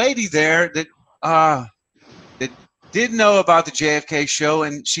this lady there that didn't know about the JFK show,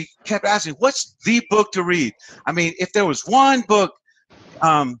 and she kept asking, "What's the book to read?" I mean, if there was one book,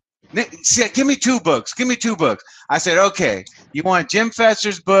 she said, "Give me 2 books. Give me 2 books." I said, "Okay, you want Jim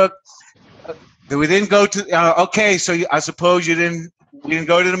Fester's book?" We didn't go to. Okay, so I suppose we didn't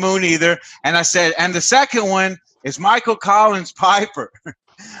go to the moon either. And I said, and the second one is Michael Collins Piper.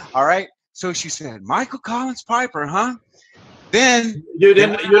 All right. So she said, Michael Collins Piper, huh? Then you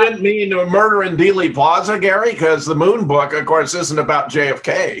didn't mean Murder in Dealey Plaza, Gary, because the Moon book, of course, isn't about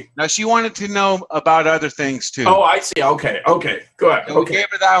JFK. No, she wanted to know about other things too. Oh, I see. Okay, good. So we gave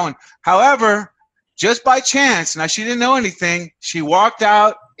her that one. However, just by chance, now she didn't know anything. She walked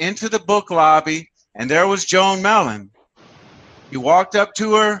out into the book lobby, and there was Joan Mellon. He walked up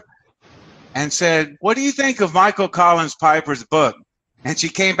to her and said, "What do you think of Michael Collins Piper's book?" And she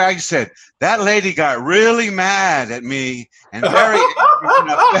came back and said, "That lady got really mad at me and very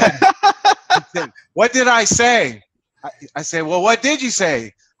upset." She said, "What did I say?" I said, "Well, what did you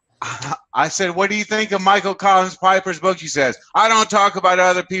say?" I said, "What do you think of Michael Collins Piper's book?" She says, "I don't talk about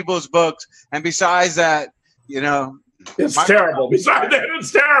other people's books. And besides that, it's terrible. Besides that,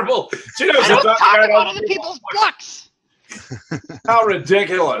 it's terrible. She doesn't talk about other people's books." How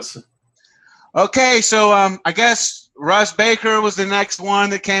ridiculous. Okay, so I guess Russ Baker was the next one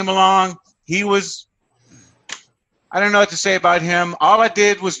that came along. He was, I don't know what to say about him. All I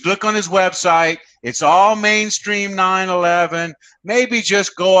did was look on his website. It's all mainstream 9/11. Maybe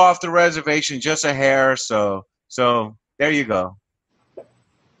just go off the reservation just a hair or so. So there you go.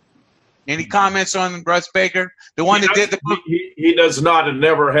 Any comments on Russ Baker? The one that did the book? He does not and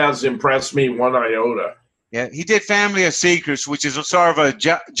never has impressed me one iota. Yeah, he did Family of Secrets, which is a sort of a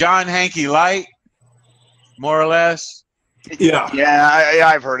John Hankey light, more or less. Yeah. Yeah,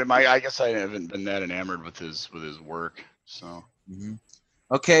 I've heard him. I guess I haven't been that enamored with his work. So.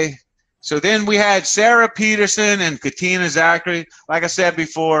 Okay, so then we had Sarah Peterson and Katina Zachary. Like I said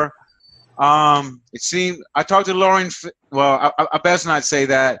before, it seemed I talked to Lauren. Well, I best not say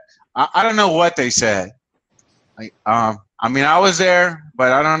that. I don't know what they said. I mean, I was there,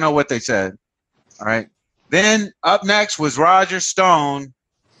 but I don't know what they said. All right. Then up next was Roger Stone.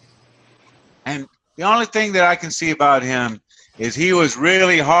 And the only thing that I can see about him is he was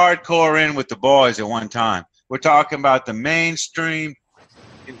really hardcore in with the boys at one time. We're talking about the mainstream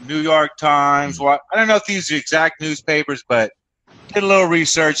New York Times. I don't know if these are exact newspapers, but did a little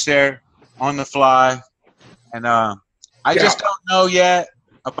research there on the fly. And I just don't know yet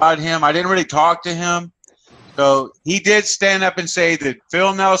about him. I didn't really talk to him. So he did stand up and say that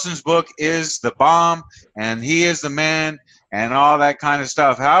Phil Nelson's book is the bomb and he is the man and all that kind of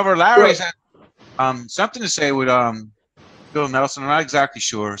stuff. However, Larry's had something to say with Phil Nelson. I'm not exactly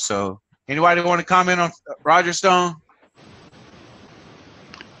sure. So anybody want to comment on Roger Stone?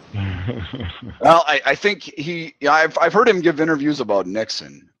 Well, I think I've heard him give interviews about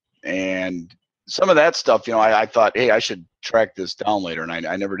Nixon, and some of that stuff, I thought, hey, I should track this down later, and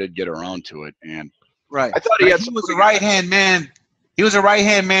I never did get around to it. And right, I thought he was a right-hand man. He was a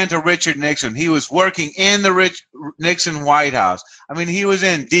right-hand man to Richard Nixon. He was working in the Nixon White House. I mean, he was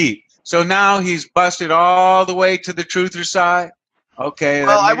in deep. So now he's busted all the way to the truther side. Okay.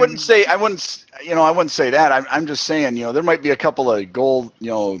 Well, I wouldn't say that. I'm just saying, there might be a couple of gold,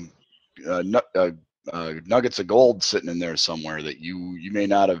 nuggets of gold sitting in there somewhere that you may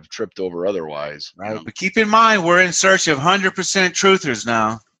not have tripped over otherwise. Right. But keep in mind, we're in search of 100% truthers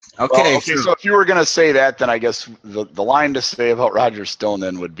now. Okay. Well, okay. So if you were going to say that, then I guess the line to say about Roger Stone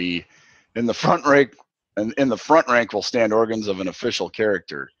then would be, in the front rank, and in the front rank will stand organs of an official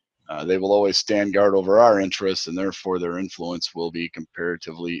character. They will always stand guard over our interests, and therefore their influence will be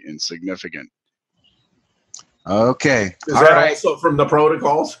comparatively insignificant. Okay. Is that also from the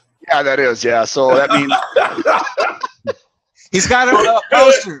protocols? Yeah, that is. Yeah. So that means he's got a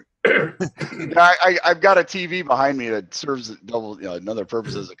poster. I've got a TV behind me that serves another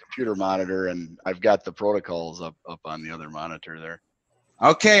purpose as a computer monitor, and I've got the protocols up on the other monitor there.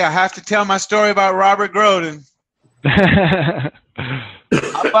 Okay, I have to tell my story about Robert Groden. I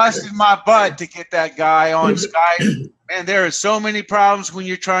busted my butt to get that guy on Skype. Man, there are so many problems when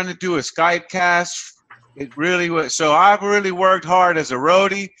you're trying to do a Skype cast. It really was. So I've really worked hard as a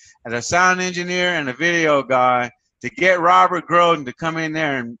roadie, as a sound engineer, and a video guy to get Robert Groden to come in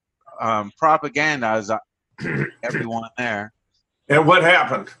there and propagandize everyone there. And what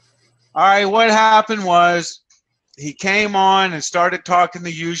happened? All right, what happened was he came on and started talking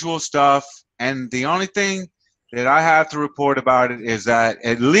the usual stuff, and the only thing that I have to report about it is that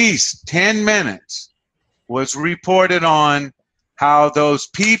at least 10 minutes was reported on how those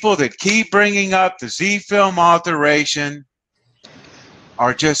people that keep bringing up the Z-film alteration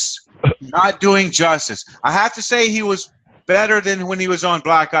are just not doing justice. I have to say he was better than when he was on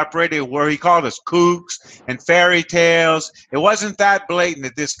Black Op Radio, where he called us kooks and fairy tales. It wasn't that blatant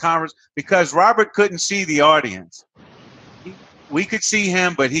at this conference because Robert couldn't see the audience. We could see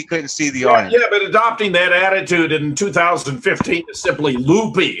him, but he couldn't see the audience. Yeah, but adopting that attitude in 2015 is simply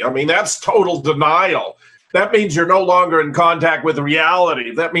loopy. I mean, that's total denial. That means you're no longer in contact with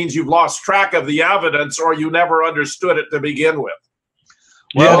reality. That means you've lost track of the evidence, or you never understood it to begin with.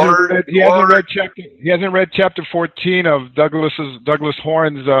 Well, he hasn't read chapter 14 of Douglas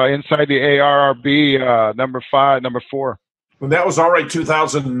Horne's Inside the ARRB number 4. And that was already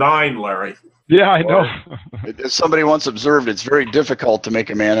 2009, Larry. Yeah, I know. As somebody once observed, it's very difficult to make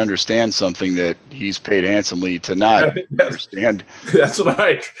a man understand something that he's paid handsomely to not understand. That's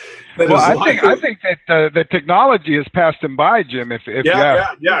right. Well, I think that the technology has passed him by, Jim.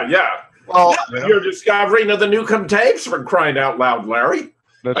 Yeah. Well, you're discovering of the Newcomb tapes, for crying out loud, Larry.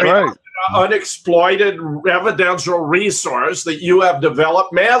 That's right. Unexploited evidential resource that you have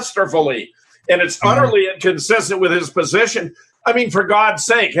developed masterfully. And it's utterly inconsistent with his position. I mean, for God's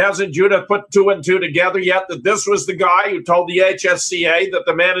sake, hasn't Judith put 2 and 2 together yet that this was the guy who told the HSCA that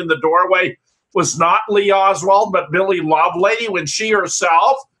the man in the doorway was not Lee Oswald, but Billy Lovelady, when she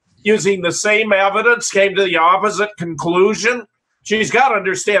herself, using the same evidence, came to the opposite conclusion? She's got to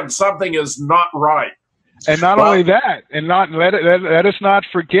understand something is not right. And not only that, and let us not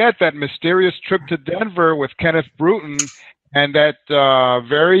forget that mysterious trip to Denver with Kenneth Bruton and that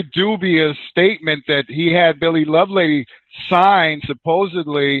very dubious statement that he had Billy Lovelady sign,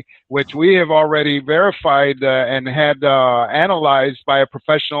 supposedly, which we have already verified and had analyzed by a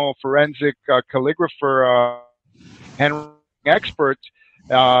professional forensic calligrapher and expert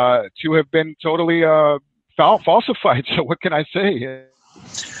to have been totally falsified. So what can I say?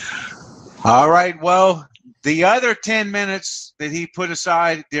 All right. Well, the other 10 minutes that he put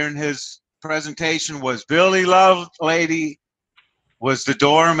aside during his presentation was Billy Lovelady was the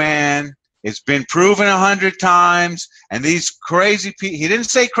doorman. It's been proven 100 times. And these crazy people, he didn't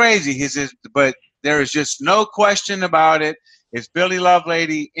say crazy, he says, but there is just no question about it. It's Billy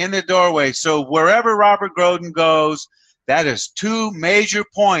Lovelady in the doorway. So wherever Robert Groden goes, that is 2 major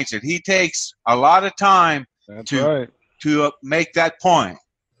points that he takes a lot of time to make that point.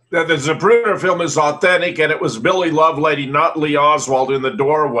 That the Zapruder film is authentic, and it was Billy Lovelady, not Lee Oswald, in the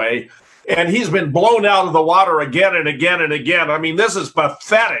doorway. And he's been blown out of the water again and again and again. I mean, this is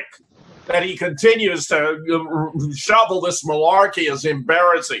pathetic that he continues to shovel this malarkey. Is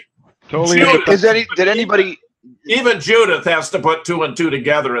embarrassing. Totally. Did anybody? Even Judith has to put 2 and 2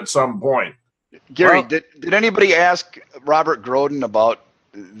 together at some point. Gary, did anybody ask Robert Groden about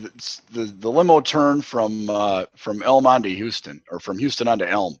the limo turn from Elm onto Houston, or from Houston onto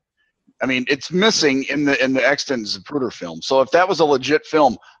Elm? I mean, it's missing in the extant Zapruder film. So if that was a legit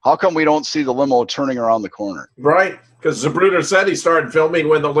film, how come we don't see the limo turning around the corner? Right, because Zapruder said he started filming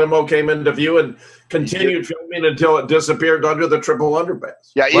when the limo came into view and continued filming until it disappeared under the triple underpass.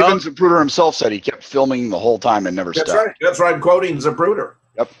 Yeah, even Zapruder himself said he kept filming the whole time and never stopped. Right. That's right. I'm quoting Zapruder.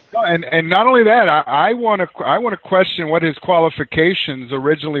 Yep. And not only that, I want to question what his qualifications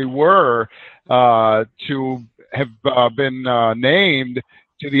originally were to have been named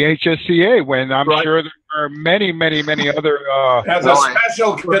to the HSCA, when I'm sure there are many other. As a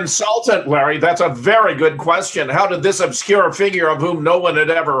special consultant, Larry, that's a very good question. How did this obscure figure of whom no one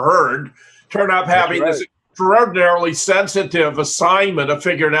had ever heard turn up having this extraordinarily sensitive assignment of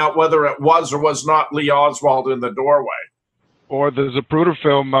figuring out whether it was or was not Lee Oswald in the doorway? Or the Zapruder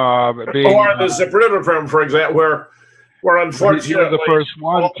film or the Zapruder film, for example, where where He unfortunately was the first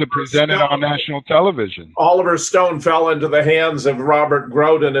one to present it on national television. Oliver Stone fell into the hands of Robert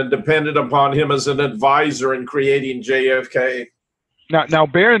Groden and depended upon him as an advisor in creating JFK. Now,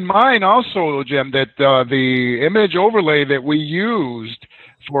 bear in mind also, Jim, that the image overlay that we used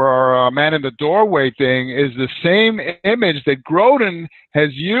for our man in the doorway thing is the same image that Groden has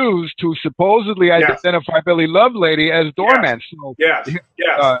used to supposedly identify Billy Lovelady as doorman. Yes.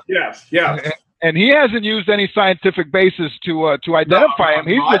 So, yes. And he hasn't used any scientific basis to identify him.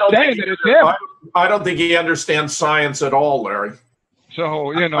 He's just saying that it's him. I don't think he understands science at all, Larry.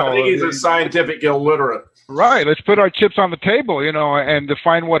 So, I think he's a scientific illiterate. Right. Let's put our chips on the table, and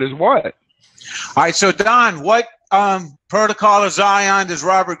define what is what. All right. So, Don, what protocol of Zion does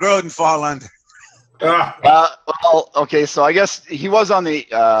Robert Groden fall under? Well, okay. So I guess he was on the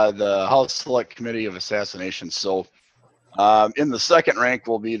House Select Committee of Assassination. So in the second rank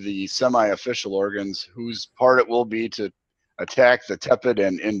will be the semi-official organs, whose part it will be to attack the tepid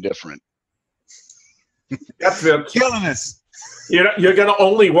and indifferent. That's it. Killing us. You're going to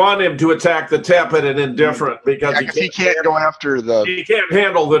only want him to attack the tepid and indifferent because he can't go after he can't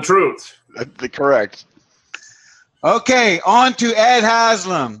handle the truth. Correct. Okay, on to Ed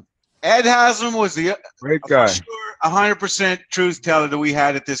Haslam. Ed Haslam was the great guy, 100% truth teller that we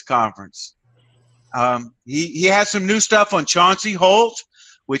had at this conference. He had some new stuff on Chauncey Holt,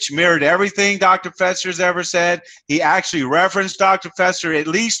 which mirrored everything Dr. Fester's ever said. He actually referenced Dr. Fester at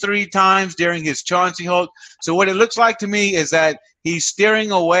least 3 times during his Chauncey Holt. So what it looks like to me is that he's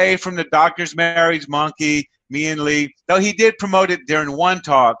steering away from the Doctors Mary's Monkey, me and Lee, though he did promote it during one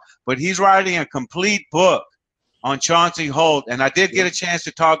talk, but he's writing a complete book on Chauncey Holt. And I did get a chance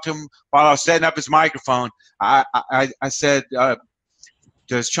to talk to him while I was setting up his microphone. I said,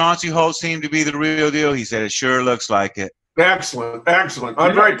 does Chauncey Holt seem to be the real deal? He said, it sure looks like it. Excellent.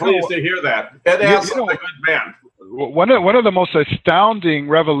 I'm very pleased to hear that. Ed Haslam's a good man. One of the most astounding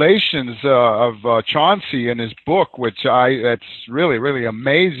revelations of Chauncey in his book, that's really, really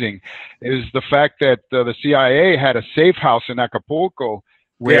amazing, is the fact that the CIA had a safe house in Acapulco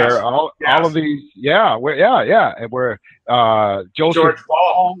where all of these, where Joseph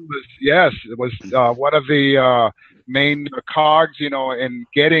Paul was one of the main cogs, in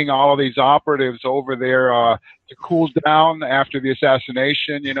getting all of these operatives over there to cool down after the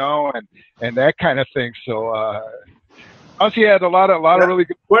assassination, and that kind of thing. So he had a lot of really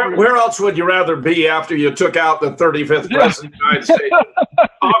good. Where else would you rather be after you took out the 35th president of the United States?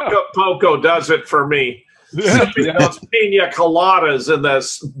 Acapulco does it for me. Those pina coladas in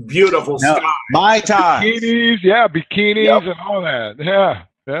this beautiful sky. Mai Tai. Bikinis, and all that. Yeah,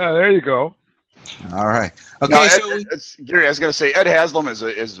 there you go. All right. Okay. Gary, I was going to say Ed Haslam is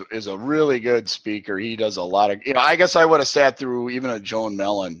a really good speaker. He does a lot of. I guess I would have sat through even a Joan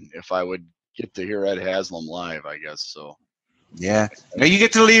Mellon if I would get to hear Ed Haslam live. I guess so. Yeah. Now you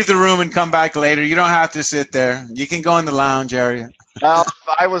get to leave the room and come back later. You don't have to sit there. You can go in the lounge area. Well, if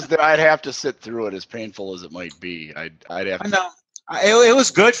I was there, I'd have to sit through it, as painful as it might be. I'd have. I know. It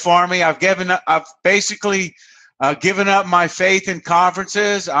was good for me. I've basically given up my faith in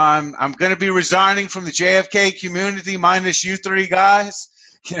conferences. I'm going to be resigning from the JFK community, minus you 3 guys.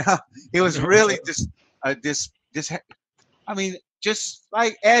 It was really just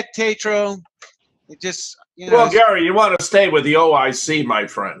like Ed Tatro. It just. Well, Gary, you want to stay with the OIC, my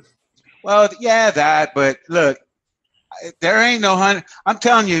friend. Well, yeah, that. But look. There ain't no hundred. I'm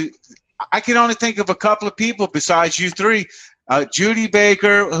telling you, I can only think of a couple of people besides you 3. Judy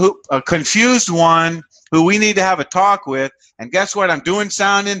Baker, who a confused one, who we need to have a talk with. And guess what? I'm doing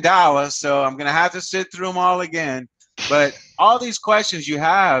sound in Dallas, so I'm going to have to sit through them all again. But all these questions you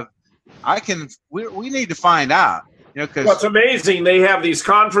have, we need to find out. Because what's amazing, they have these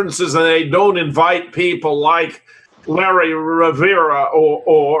conferences and they don't invite people like Larry Rivera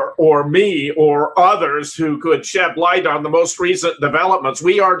or me or others who could shed light on the most recent developments.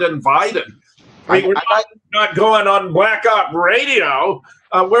 We aren't invited. We're not going on Black Op Radio.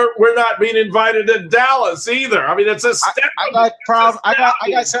 We're not being invited to Dallas either. I mean, it's a step. I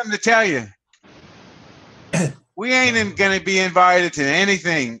got something to tell you. We ain't going to be invited to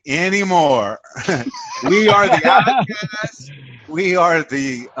anything anymore. We are the outcasts. We are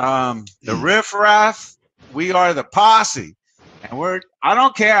the riffraff. We are the posse, and I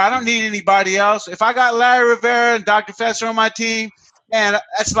don't care. I don't need anybody else. If I got Larry Rivera and Dr. Fester on my team, man,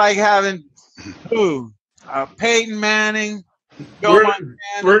 that's like having Peyton Manning.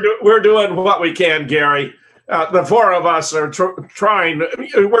 We're doing what we can, Gary. The 4 of us are trying.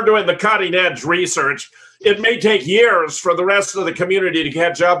 We're doing the cutting edge research. It may take years for the rest of the community to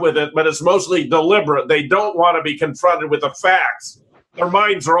catch up with it, but it's mostly deliberate. They don't want to be confronted with the facts. Their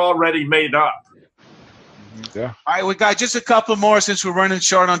minds are already made up. Yeah. All right, we got just a couple more since we're running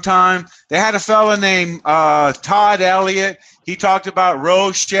short on time. They had a fella named Todd Elliott. He talked about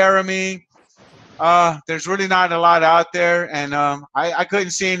Rose Jeremy. There's really not a lot out there, and I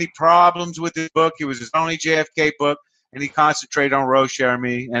couldn't see any problems with this book. It was his only JFK book, and he concentrated on Rose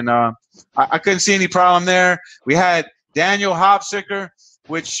Jeremy, and I couldn't see any problem there. We had Daniel Hopsicker,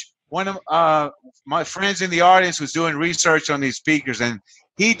 which one of my friends in the audience was doing research on these speakers, and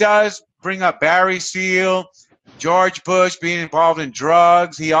he does bring up Barry Seal, George Bush being involved in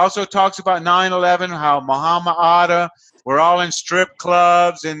drugs. He also talks about 9/11, how Muhammad Atta were all in strip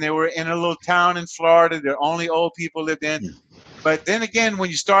clubs, and they were in a little town in Florida that only old people lived in. But then again, when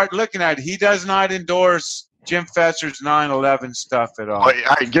you start looking at it, he does not endorse Jim Fetzer's 9/11 stuff at all.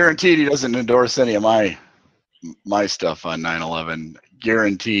 I guaranteed he doesn't endorse any of my stuff on 9/11.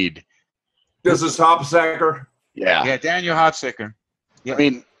 Guaranteed. This is Hopsacker. Yeah. Yeah, Daniel Hopsicker. Yeah. I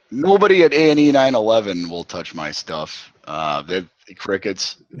mean, nobody at A&E 9/11 will touch my stuff. They're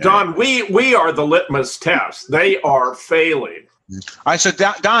crickets. Don, we are the litmus test. They are failing. All right, so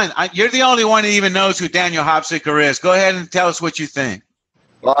Don, you're the only one that even knows who Daniel Hopsicker is. Go ahead and tell us what you think.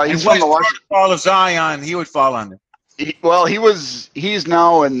 Well, he's from the Washington Fall of Zion. He would fall under. He's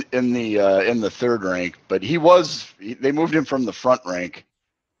now in the third rank, but they moved him from the front rank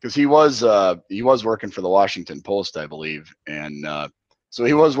because he was working for the Washington Post, I believe, and so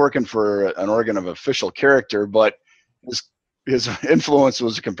he was working for an organ of official character, but his influence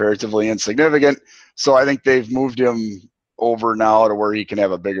was comparatively insignificant. So I think they've moved him over now to where he can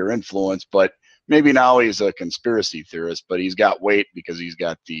have a bigger influence, but maybe now he's a conspiracy theorist, but he's got weight because he's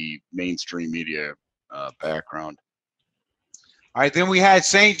got the mainstream media background. All right, then we had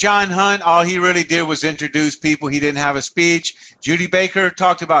St. John Hunt. All he really did was introduce people. He didn't have a speech. Judy Baker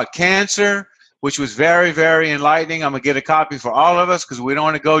talked about cancer, which was very, very enlightening. I'm going to get a copy for all of us because we don't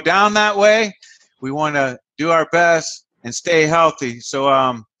want to go down that way. We want to do our best and stay healthy.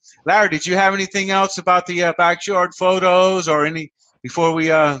 So, Larry, did you have anything else about the backyard photos or any before we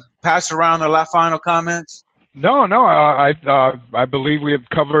pass around the final comments? No. I believe we have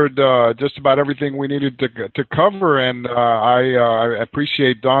covered just about everything we needed to cover, and I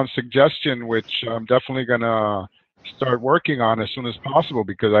appreciate Don's suggestion, which I'm definitely going to start working on as soon as possible,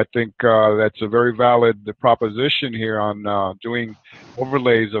 because I think that's a very valid proposition here on doing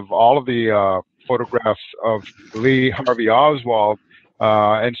overlays of all of the photographs of Lee Harvey Oswald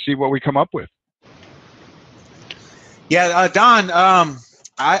and see what we come up with. Yeah, Don,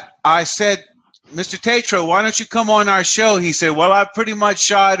 I said, Mr. Tatro, why don't you come on our show? He said, well, I pretty much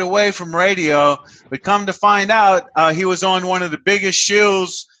shied away from radio, but come to find out, he was on one of the biggest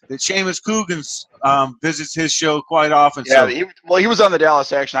shows that Seamus Coogan visits his show quite often. Yeah, so, he was on the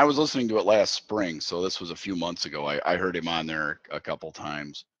Dallas Action. I was listening to it last spring, so this was a few months ago. I heard him on there a couple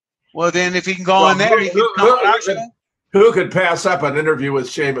times. Well, then if he can go on there, he can come on our show. Who could pass up an interview with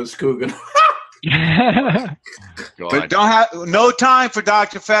Seamus Coogan? But don't have no time for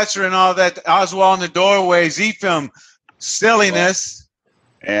Dr. Fetzer and all that Oswald in the doorway Z-film silliness.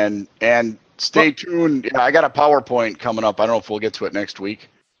 And stay tuned. Yeah, I got a PowerPoint coming up. I don't know if we'll get to it next week.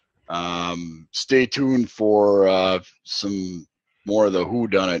 Stay tuned for some more of the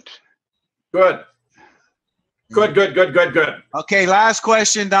whodunit. Good. Okay, last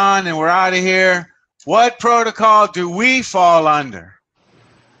question, Don, and we're out of here. What protocol do we fall under?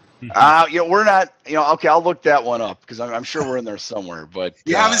 We're not. Okay, I'll look that one up because I'm sure we're in there somewhere. But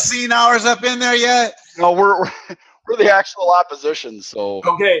you haven't seen ours up in there yet. No, we're the actual opposition. So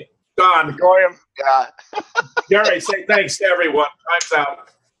okay, Don, Graham. Yeah. Gary, say thanks to everyone. Time's out.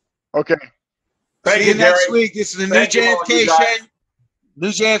 Okay. Thank See you next Gary. week. This is the new JFK show. New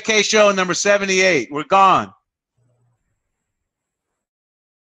JFK show number 78. We're gone.